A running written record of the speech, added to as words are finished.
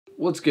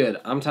What's good?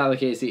 I'm Tyler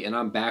Casey and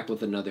I'm back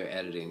with another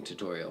editing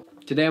tutorial.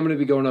 Today I'm going to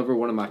be going over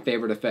one of my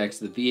favorite effects,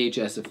 the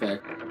VHS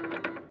effect.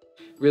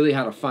 Really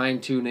how to fine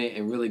tune it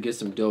and really get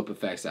some dope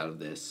effects out of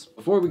this.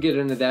 Before we get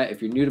into that,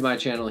 if you're new to my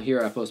channel,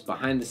 here I post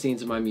behind the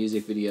scenes of my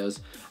music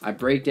videos. I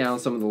break down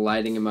some of the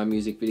lighting in my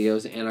music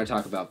videos and I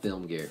talk about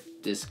film gear.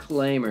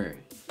 Disclaimer,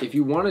 if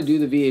you want to do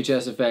the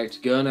VHS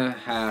effect, gonna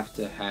have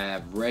to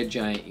have Red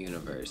Giant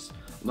Universe.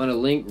 I'm gonna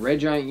link Red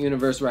Giant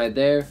Universe right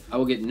there. I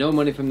will get no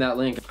money from that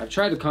link. I've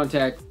tried to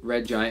contact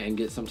Red Giant and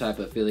get some type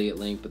of affiliate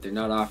link, but they're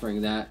not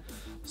offering that.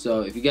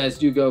 So if you guys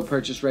do go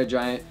purchase Red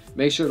Giant,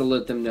 make sure to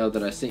let them know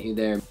that I sent you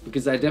there,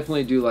 because I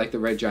definitely do like the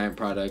Red Giant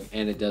product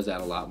and it does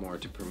add a lot more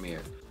to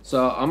Premiere.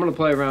 So I'm gonna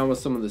play around with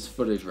some of this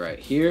footage right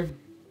here.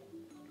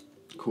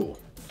 Cool.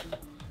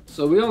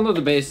 So we all know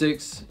the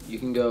basics. You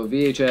can go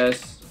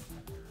VHS,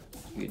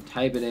 you can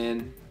type it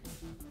in,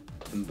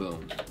 and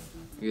boom,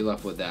 you're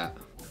left with that.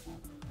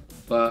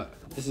 But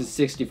this is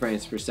 60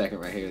 frames per second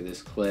right here,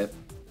 this clip.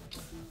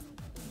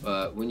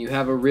 But when you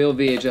have a real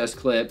VHS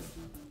clip,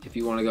 if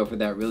you want to go for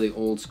that really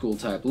old school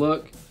type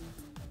look,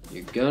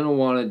 you're gonna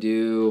want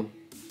to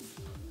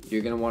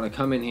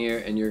come in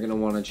here and you're gonna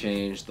want to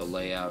change the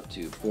layout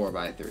to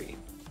 4:3.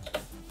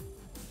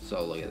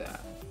 So look at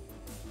that.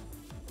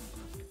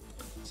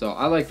 So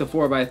I like the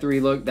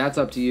 4:3 look. That's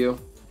up to you.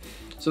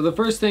 So the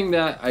first thing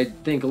that I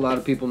think a lot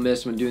of people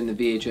miss when doing the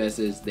VHS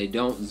is they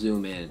don't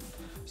zoom in.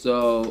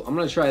 So I'm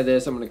gonna try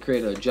this. I'm gonna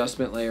create an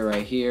adjustment layer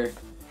right here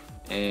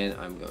and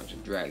I'm going to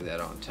drag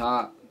that on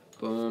top.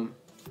 Boom.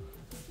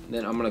 And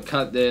then I'm gonna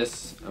cut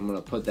this. I'm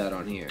gonna put that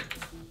on here.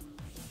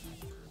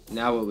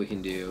 Now what we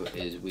can do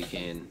is we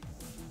can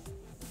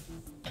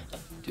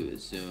do a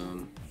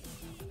zoom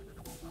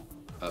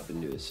up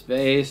into his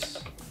face.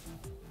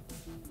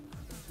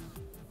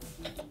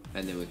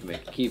 And then we can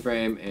make a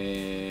keyframe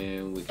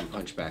and we can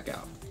punch back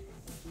out.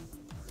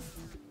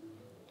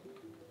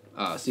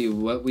 See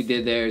what we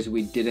did there is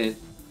we did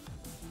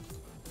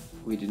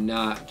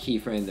not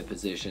keyframe the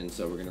position,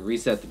 so we're gonna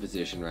reset the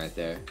position right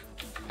there.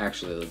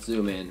 Actually, let's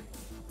zoom in.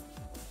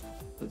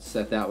 Let's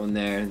set that one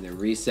there and then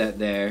reset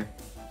there.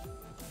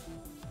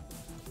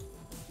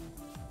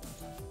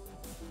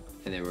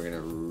 And then we're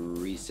gonna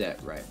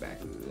reset right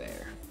back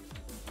there.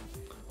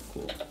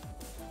 Cool.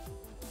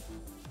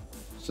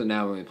 So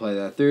now when we play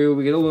that through,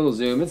 we get a little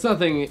zoom. It's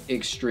nothing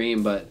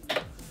extreme, but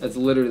that's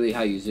literally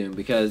how you zoom,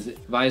 because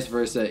vice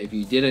versa, if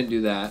you didn't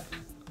do that,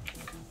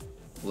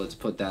 let's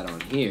put that on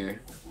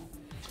here.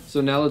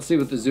 So now let's see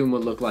what the zoom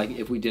would look like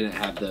if we didn't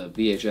have the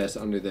VHS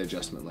under the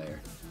adjustment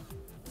layer.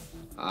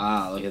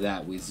 Look at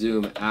that. We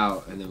zoom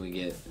out and then we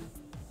get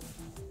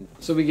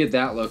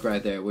that look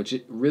right there, which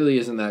it really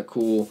isn't that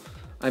cool.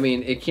 I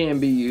mean, it can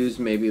be used,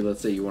 maybe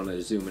let's say you want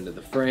to zoom into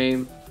the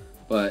frame,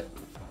 but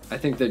I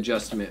think the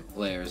adjustment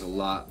layer is a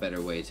lot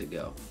better way to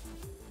go.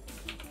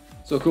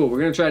 So cool, we're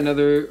gonna try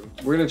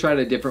it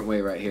a different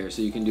way right here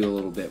so you can do a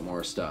little bit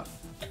more stuff.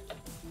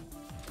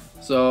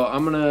 So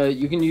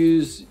you can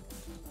use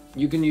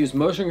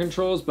motion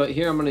controls, but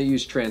here I'm gonna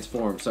use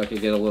transform so I can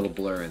get a little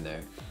blur in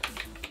there.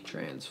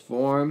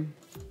 Transform,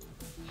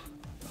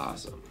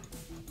 awesome.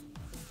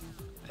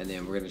 And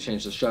then we're gonna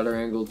change the shutter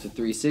angle to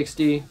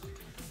 360.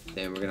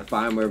 Then we're gonna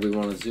find where we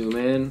wanna zoom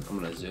in. I'm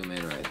gonna zoom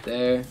in right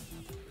there.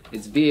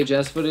 It's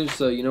VHS footage,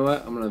 so you know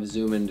what? I'm gonna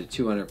zoom into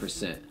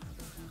 200%.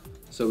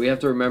 So we have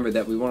to remember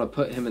that we want to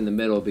put him in the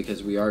middle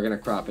because we are going to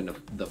crop into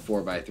the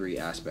 4:3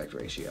 aspect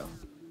ratio.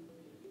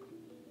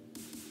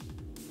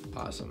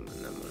 Awesome.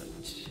 And I'm going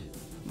to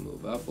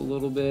move up a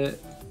little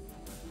bit.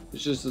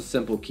 It's just a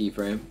simple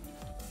keyframe.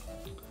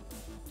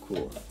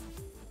 Cool.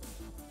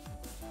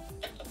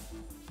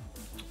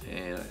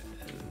 And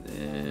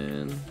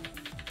then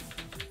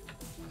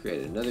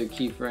create another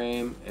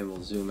keyframe and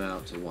we'll zoom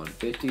out to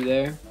 150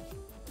 there.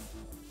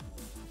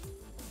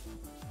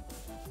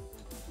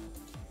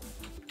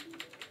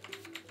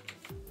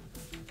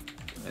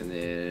 And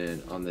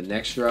then on the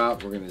next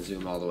drop, we're gonna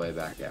zoom all the way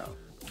back out.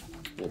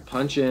 We'll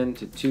punch in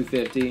to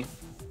 250,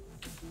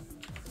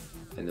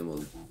 and then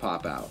we'll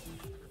pop out.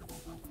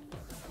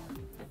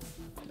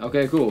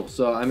 Okay, cool.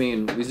 So, I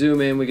mean, we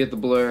zoom in, we get the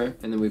blur,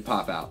 and then we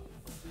pop out.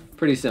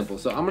 Pretty simple.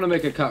 So I'm gonna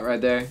make a cut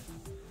right there.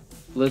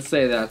 Let's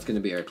say that's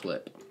gonna be our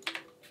clip.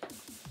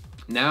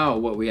 Now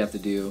what we have to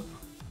do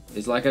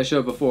is, like I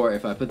showed before,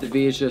 if I put the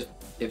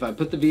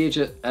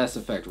VHS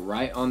effect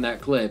right on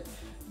that clip,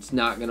 it's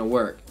not gonna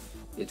work.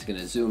 It's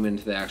gonna zoom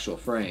into the actual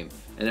frame.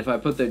 And if I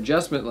put the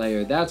adjustment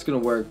layer, that's gonna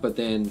work, but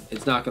then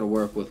it's not gonna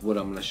work with what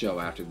I'm gonna show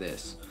after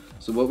this.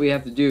 So what we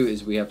have to do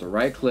is we have to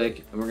right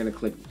click and we're gonna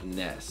click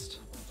nest.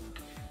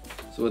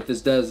 So what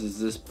this does is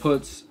this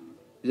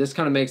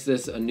kind of makes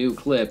this a new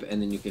clip,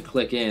 and then you can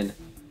click in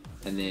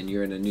and then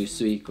you're in a new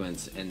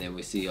sequence, and then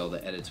we see all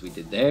the edits we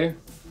did there.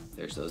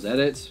 There's those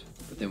edits,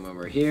 but then when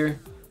we're here,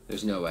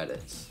 there's no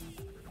edits.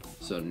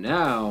 So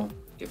now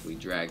if we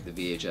drag the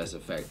VHS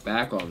effect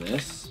back on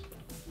this,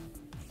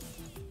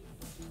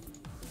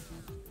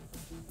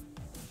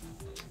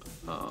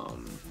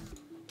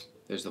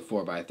 there's the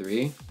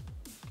 4:3.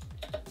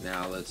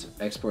 Now let's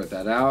export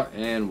that out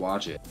and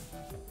watch it.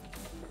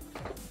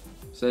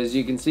 So as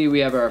you can see, we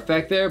have our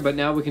effect there, but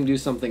now we can do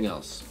something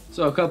else.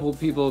 So a couple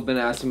people have been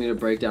asking me to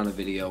break down a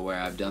video where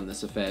I've done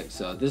this effect,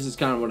 so this is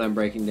kind of what I'm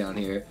breaking down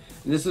here.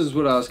 And this is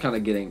what I was kind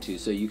of getting to.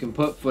 So you can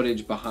put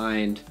footage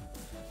behind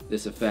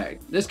this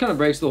effect. This kind of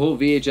breaks the whole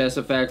VHS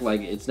effect, like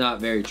it's not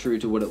very true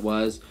to what it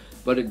was,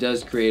 but it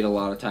does create a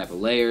lot of type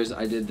of layers.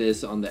 I did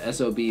this on the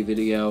SOB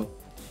video,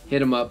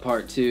 Hit 'em Up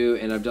Part 2,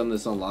 and I've done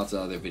this on lots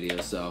of other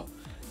videos. So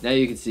now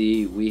you can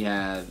see we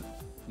have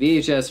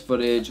VHS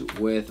footage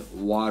with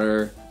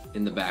water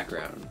in the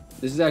background.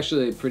 This is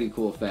actually a pretty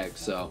cool effect.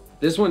 So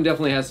this one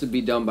definitely has to be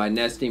done by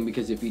nesting,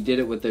 because if you did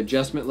it with the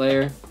adjustment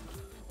layer,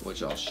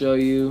 which I'll show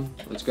you,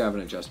 let's grab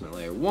an adjustment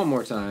layer one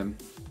more time.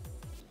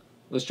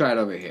 Let's try it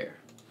over here.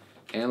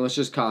 And let's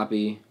just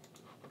copy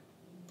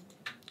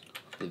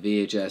the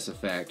VHS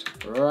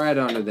effect right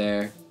under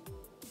there.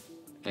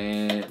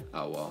 And,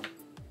 oh well.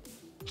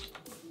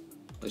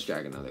 Let's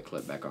drag another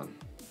clip back on.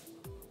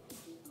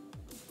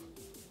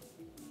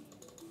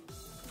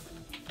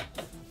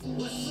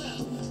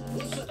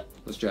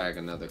 Let's drag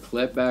another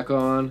clip back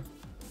on.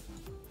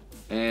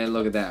 And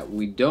look at that.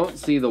 We don't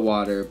see the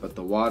water, but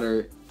the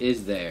water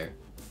is there.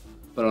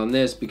 But on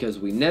this, because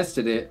we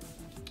nested it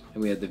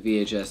and we had the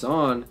VHS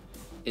on,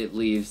 it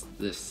leaves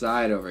this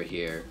side over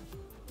here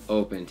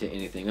open to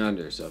anything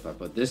under. So if I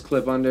put this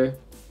clip under,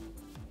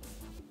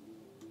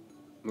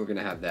 we're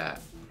gonna have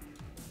that.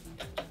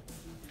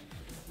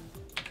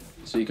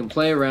 So you can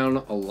play around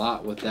a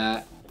lot with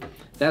that.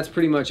 That's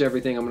pretty much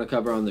everything I'm going to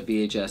cover on the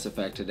VHS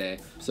effect today.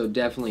 So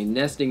definitely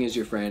nesting is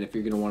your friend if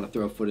you're going to want to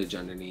throw footage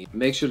underneath.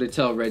 Make sure to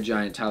tell Red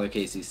Giant Tyler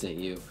Casey sent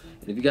you.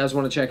 And if you guys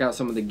want to check out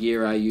some of the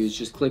gear I use,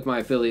 just click my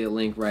affiliate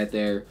link right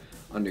there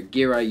under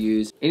gear I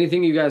use.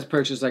 Anything you guys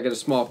purchase, I get a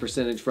small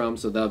percentage from,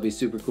 so that'll be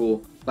super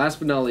cool. Last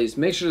but not least,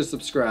 make sure to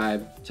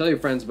subscribe. Tell your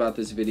friends about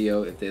this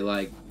video if they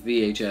like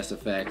VHS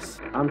effects.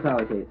 I'm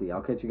Tyler Casey.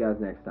 I'll catch you guys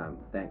next time.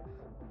 Thanks.